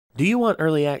Do you want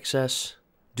early access?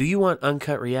 Do you want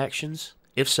uncut reactions?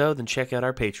 If so, then check out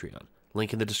our Patreon.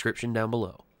 Link in the description down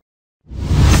below.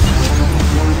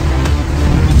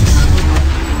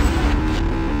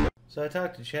 So I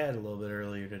talked to Chad a little bit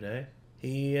earlier today.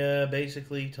 He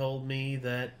basically told me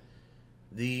that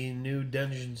the new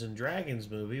Dungeons &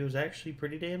 Dragons movie was actually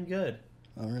pretty damn good.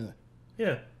 Oh, really?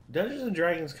 Yeah. Dungeons &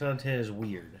 Dragons content is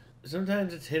weird.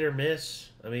 Sometimes it's hit or miss.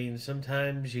 I mean,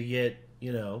 sometimes you get,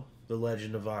 you know, The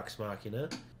Legend of Vox Machina.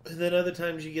 And then other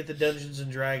times you get the Dungeons &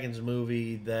 Dragons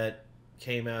movie that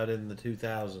came out in the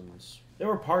 2000s. There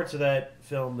were parts of that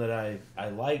film that I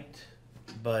liked,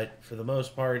 but for the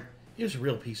most part, it was a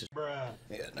real piece of bruh.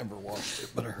 Yeah, I never watched it,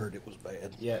 but I heard it was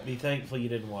bad. Yeah, be thankful you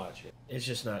didn't watch it. It's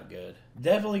just not good.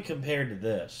 Definitely compared to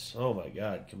this. Oh my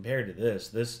god, compared to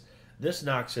this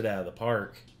knocks it out of the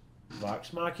park.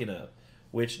 Vox Machina,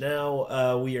 which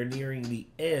now we are nearing the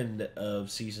end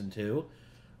of season 2.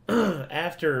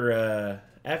 After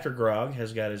Grog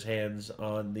has got his hands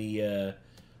on the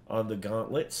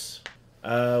gauntlets,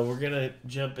 we're gonna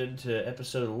jump into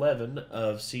episode 11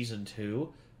 of season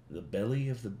 2. The Belly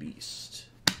of the Beast.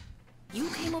 You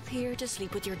came up here to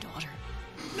sleep with your daughter.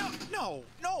 No,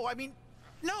 I mean,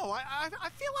 no, I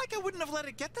feel like I wouldn't have let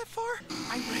it get that far.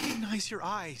 I recognize your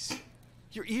eyes,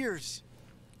 your ears,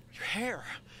 your hair.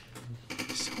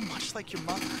 So much like your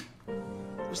mother.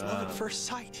 It was love at first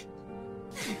sight.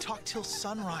 We talked till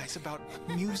sunrise about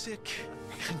music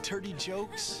and dirty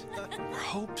jokes, our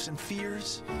hopes and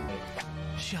fears.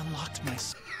 She unlocked my...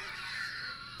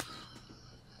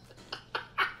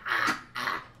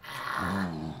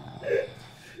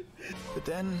 But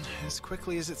then, as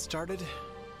quickly as it started,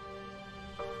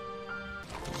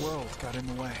 the world got in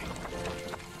the way.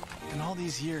 In all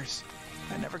these years,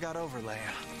 I never got over Leia.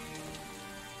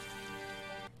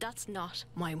 That's not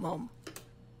my mum.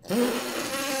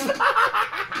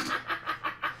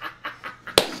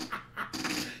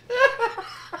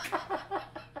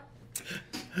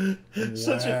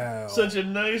 Such a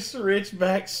nice, rich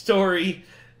backstory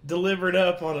delivered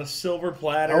up on a silver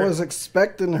platter. I was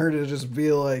expecting her to just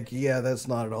be like, yeah, that's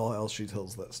not at all how she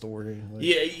tells that story. Like,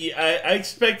 yeah, I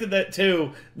expected that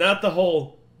too. Not the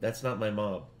whole, that's not my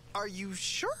mom. Are you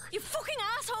sure? You fucking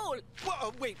asshole!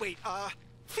 Whoa, wait,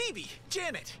 Phoebe,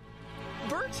 Janet,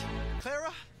 Bert,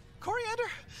 Clara,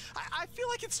 Coriander? I feel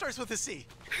like it starts with a C.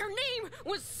 Her name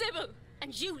was Sybil,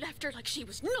 and you left her like she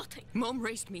was nothing. Mum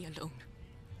raised me alone.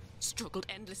 Struggled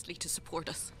endlessly to support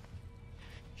us.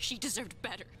 She deserved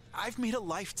better. I've made a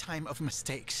lifetime of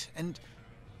mistakes, and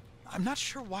I'm not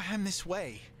sure why I'm this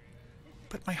way.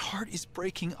 But my heart is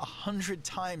breaking 100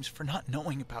 times for not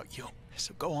knowing about you.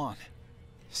 So go on.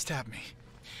 Stab me.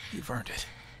 You've earned it.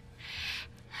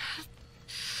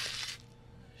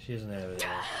 She doesn't have it.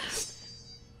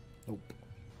 nope.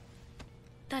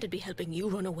 That'd be helping you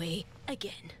run away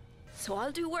again. So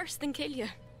I'll do worse than kill you.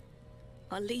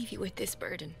 I'll leave you with this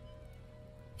burden.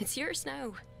 It's yours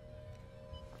now,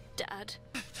 Dad.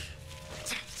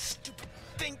 Stupid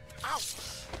thing. Ow!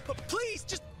 But please,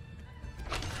 just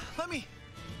let me.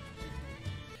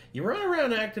 You run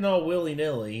around acting all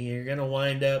willy-nilly, you're going to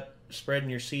wind up spreading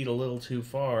your seed a little too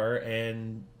far,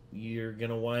 and you're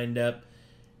going to wind up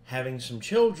having some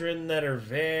children that are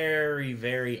very,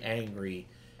 very angry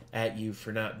at you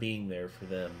for not being there for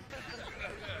them.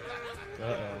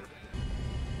 Uh-oh.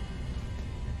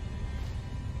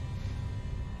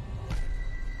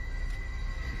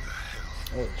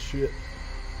 Oh, shit.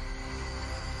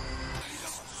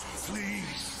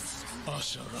 Please,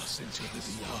 usher us into the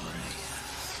beyond.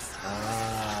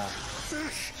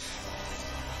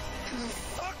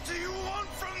 What do you want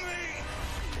from me?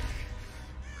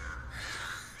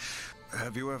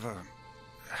 Have you ever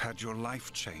had your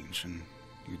life change and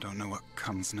you don't know what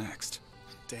comes next?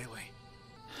 Daily.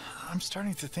 I'm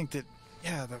starting to think that,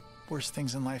 yeah, the worst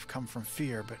things in life come from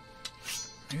fear, but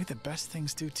maybe the best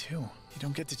things do too. You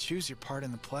don't get to choose your part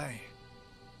in the play,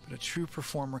 but a true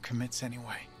performer commits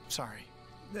anyway. Sorry,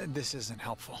 this isn't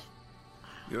helpful.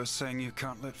 You're saying you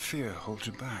can't let fear hold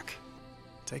you back?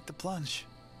 Take the plunge.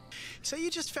 So you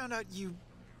just found out you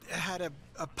had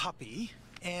a puppy,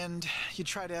 and you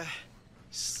try to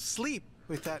sleep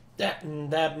with that...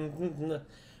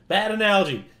 Bad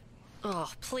analogy.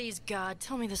 Oh, please, God,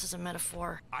 tell me this is a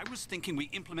metaphor. I was thinking we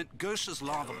implement Gersha's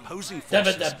law of opposing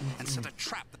forces and set a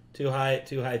trap. Too high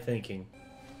thinking.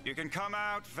 You can come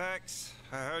out, Vex.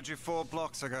 I heard you 4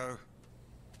 blocks ago.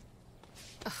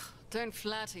 Ugh, don't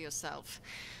flatter yourself.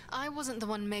 I wasn't the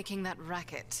one making that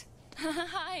racket.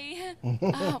 Hi.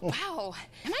 Oh, wow.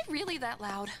 Am I really that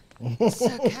loud?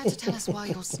 So, care to tell us why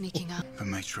you're sneaking up? The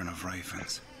matron of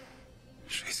ravens.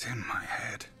 She's in my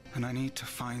head, and I need to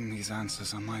find these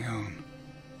answers on my own.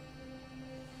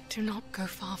 Do not go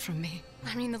far from me.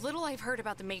 I mean, the little I've heard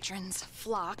about the matron's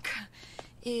flock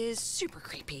is super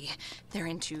creepy. They're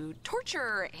into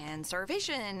torture and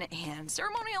starvation and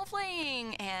ceremonial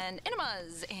flaying and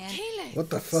enemas and... Caleb, What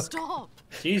the fuck? stop.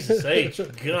 Jesus H,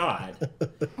 God.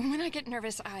 When I get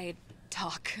nervous, I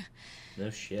talk. No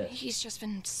shit. He's just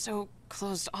been so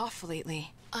closed off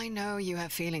lately. I know you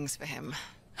have feelings for him.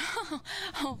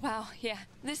 Oh, wow, yeah.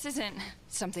 This isn't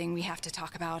something we have to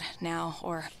talk about now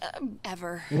or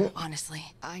ever,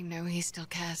 honestly. I know he still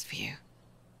cares for you.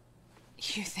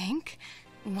 You think?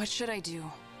 What should I do?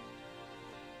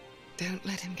 Don't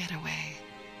let him get away.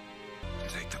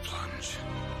 Take the plunge.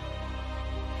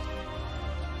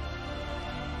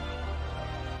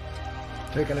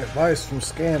 Taking advice from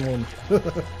Scanlon.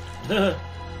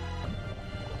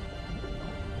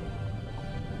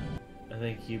 I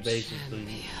think you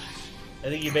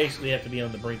basically have to be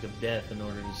on the brink of death in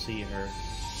order to see her.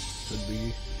 Could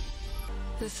be.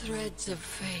 The threads of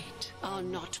fate are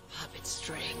not puppet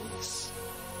strings.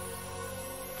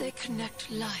 They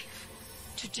connect life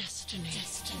to destiny.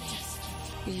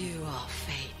 You are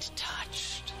fate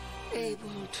touched,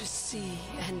 able to see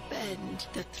and bend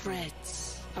the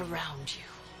threads around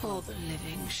you. All the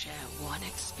living share one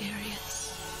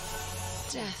experience.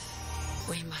 Death.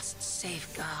 We must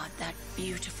safeguard that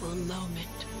beautiful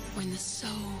moment when the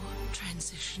soul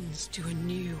transitions to a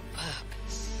new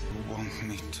purpose. You want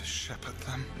me to shepherd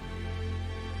them?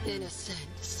 In a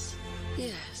sense,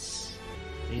 yes.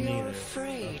 Me You're neither.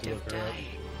 afraid of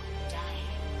dying.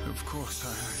 Of course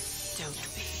I am.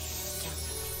 Don't be.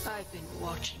 I've been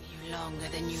watching you longer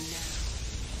than you know.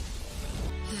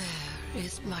 There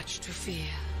is much to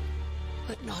fear,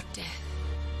 but not death,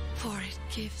 for it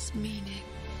gives meaning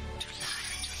to life.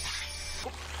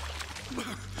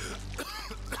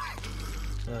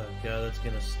 Oh god, that's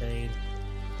gonna stain.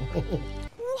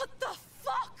 What the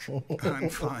fuck? I'm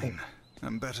fine.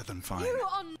 I'm better than fine. You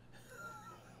are...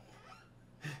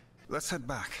 Let's head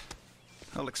back.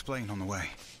 I'll explain on the way.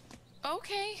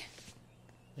 Okay.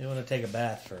 You want to take a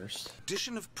bath first.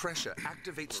 Addition of pressure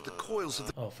activates the coils of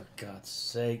the... Oh, for God's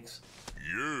sakes.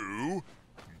 You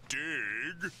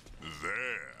dig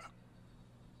there.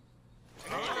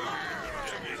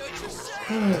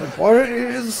 Why did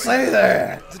you just say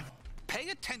that? Pay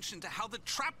attention to how the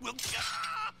trap will...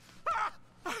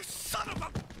 Son of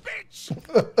a bitch!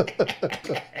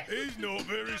 He's not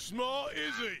very smart,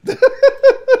 is he?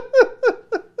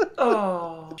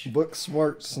 Oh. Book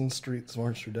smarts and street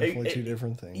smarts are definitely two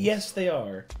different things. Yes, they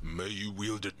are. May you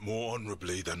wield it more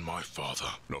honorably than my father.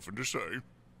 Nothing to say.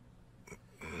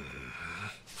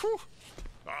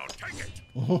 I'll take it.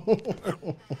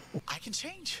 I can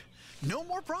change. No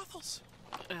more brothels.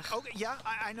 Okay, yeah,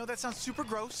 I know that sounds super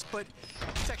gross, but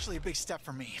it's actually a big step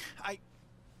for me.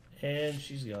 And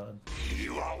she's gone.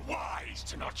 You are wise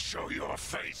to not show your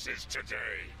faces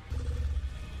today.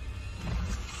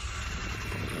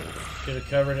 Should have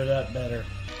covered it up better.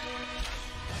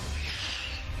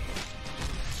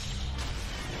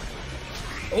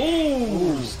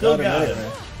 Ooh, still got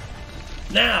him.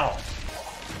 Now.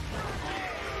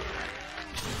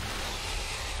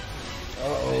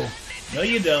 Uh-oh. No,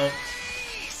 you don't.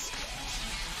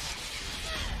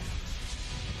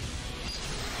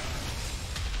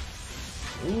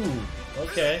 Ooh,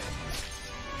 okay.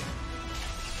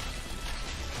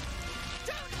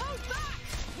 Don't hold back!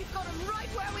 We've got him right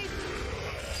where we...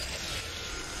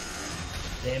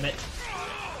 Damn it.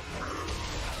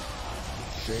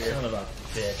 Son of a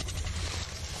bitch.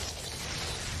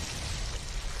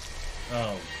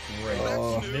 Oh, great.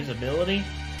 Invisibility?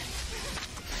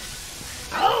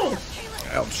 Oh!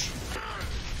 Ouch.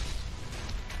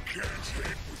 Can't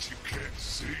hit what you can't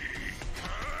see.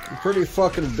 You're pretty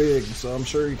fucking big, so I'm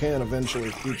sure you can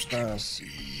eventually keep time. See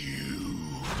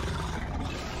you.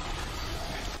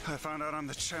 I found out I'm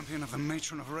the champion of the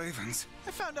Matron of Ravens.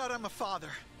 I found out I'm a father.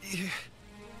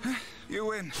 You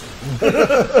win.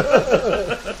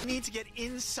 Need to get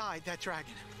inside that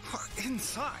dragon. What,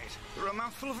 inside? You're a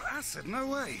mouthful of acid. No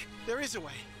way. There is a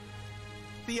way.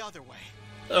 The other way.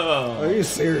 Oh. Are you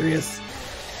serious?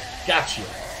 Gotcha.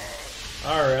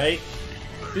 Alright.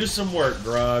 Do some work,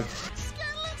 Grog.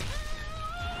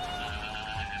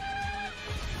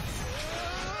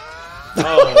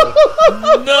 Oh.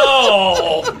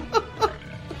 No!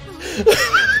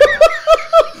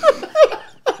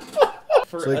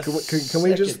 So can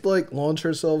we just like launch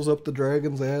ourselves up the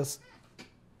dragon's ass?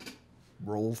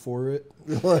 Roll for it?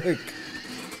 Like,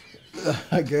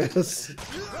 I guess.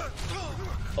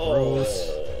 Oh.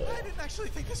 Gross. I didn't actually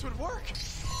think this would work.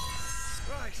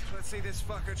 Right, let's see this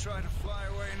fucker try to fly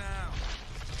away now.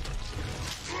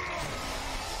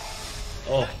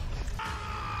 Oh.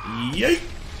 Yeet!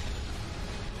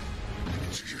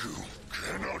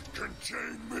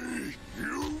 Chain me!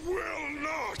 You will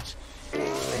not!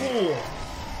 Oh.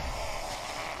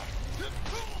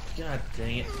 God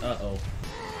dang it. Uh-oh.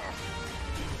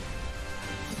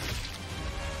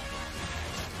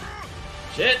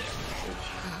 Shit!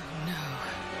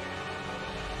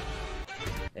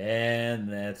 And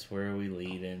that's where we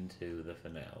lead into the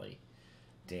finale.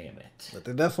 Damn it. But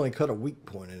they definitely cut a weak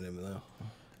point in him, though.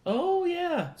 Oh,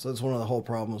 yeah. So that's one of the whole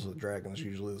problems with dragons,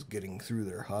 usually, is getting through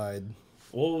their hide.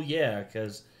 Oh, yeah,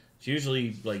 because it's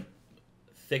usually, like,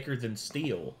 thicker than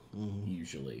steel,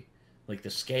 usually. Like, the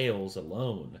scales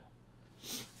alone.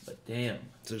 But damn.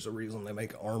 There's a reason they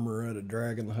make armor out of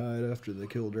dragon hide after they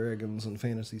kill dragons and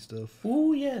fantasy stuff.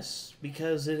 Oh, yes,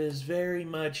 because it is very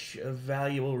much a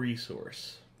valuable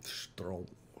resource. Strong.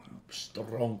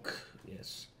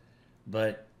 Yes.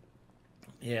 But,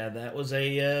 yeah, that was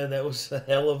a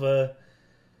hell of a...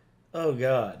 Oh,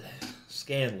 God.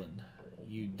 Scanlan.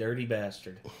 You dirty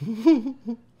bastard.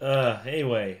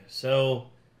 Anyway, so...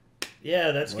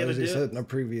 Yeah, that's going to do it. As he said in a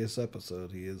previous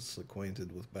episode, he is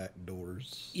acquainted with back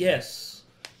doors. Yes.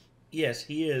 Yes,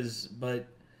 he is, but...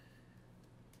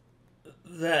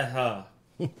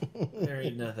 There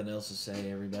ain't nothing else to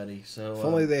say, everybody. So if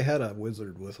only they had a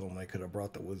wizard with them, they could have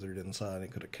brought the wizard inside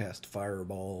and could have cast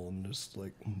Fireball and just,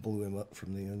 like, blew him up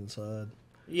from the inside.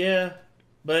 Yeah,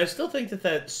 but I still think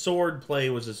that sword play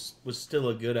was still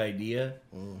a good idea.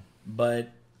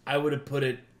 But I would have put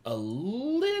it a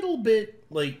little bit,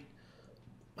 like...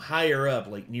 higher up,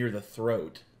 like near the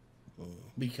throat,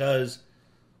 because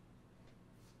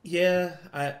I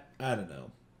don't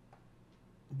know,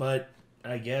 but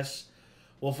I guess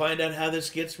we'll find out how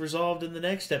this gets resolved in the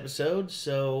next episode.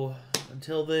 So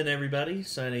until then, everybody,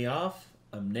 signing off.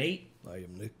 I'm Nate. I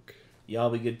am Nick. Y'all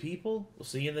be good people. We'll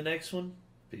see you in the next one.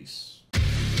 Peace.